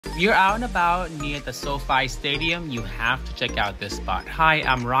you're out and about near the SoFi Stadium, you have to check out this spot. Hi,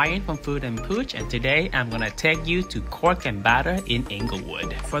 I'm Ryan from Food and Pooch, and today I'm gonna take you to Cork and Batter in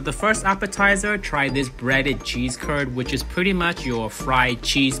Inglewood. For the first appetizer, try this breaded cheese curd, which is pretty much your fried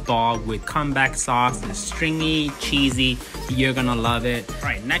cheese ball with comeback sauce. It's stringy, cheesy. You're gonna love it. All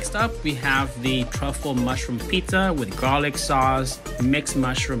right, next up we have the truffle mushroom pizza with garlic sauce, mixed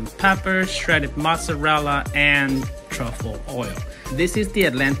mushroom peppers, shredded mozzarella, and truffle oil. This is the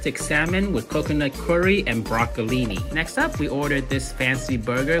Atlantic salmon with coconut curry and broccolini. Next up, we ordered this fancy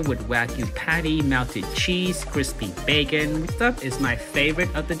burger with wagyu patty, melted cheese, crispy bacon. Next up is my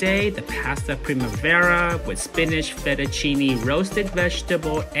favorite of the day, the pasta primavera with spinach, fettuccine, roasted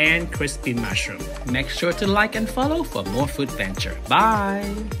vegetable, and crispy mushroom. Make sure to like and follow for more food venture.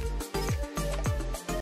 Bye!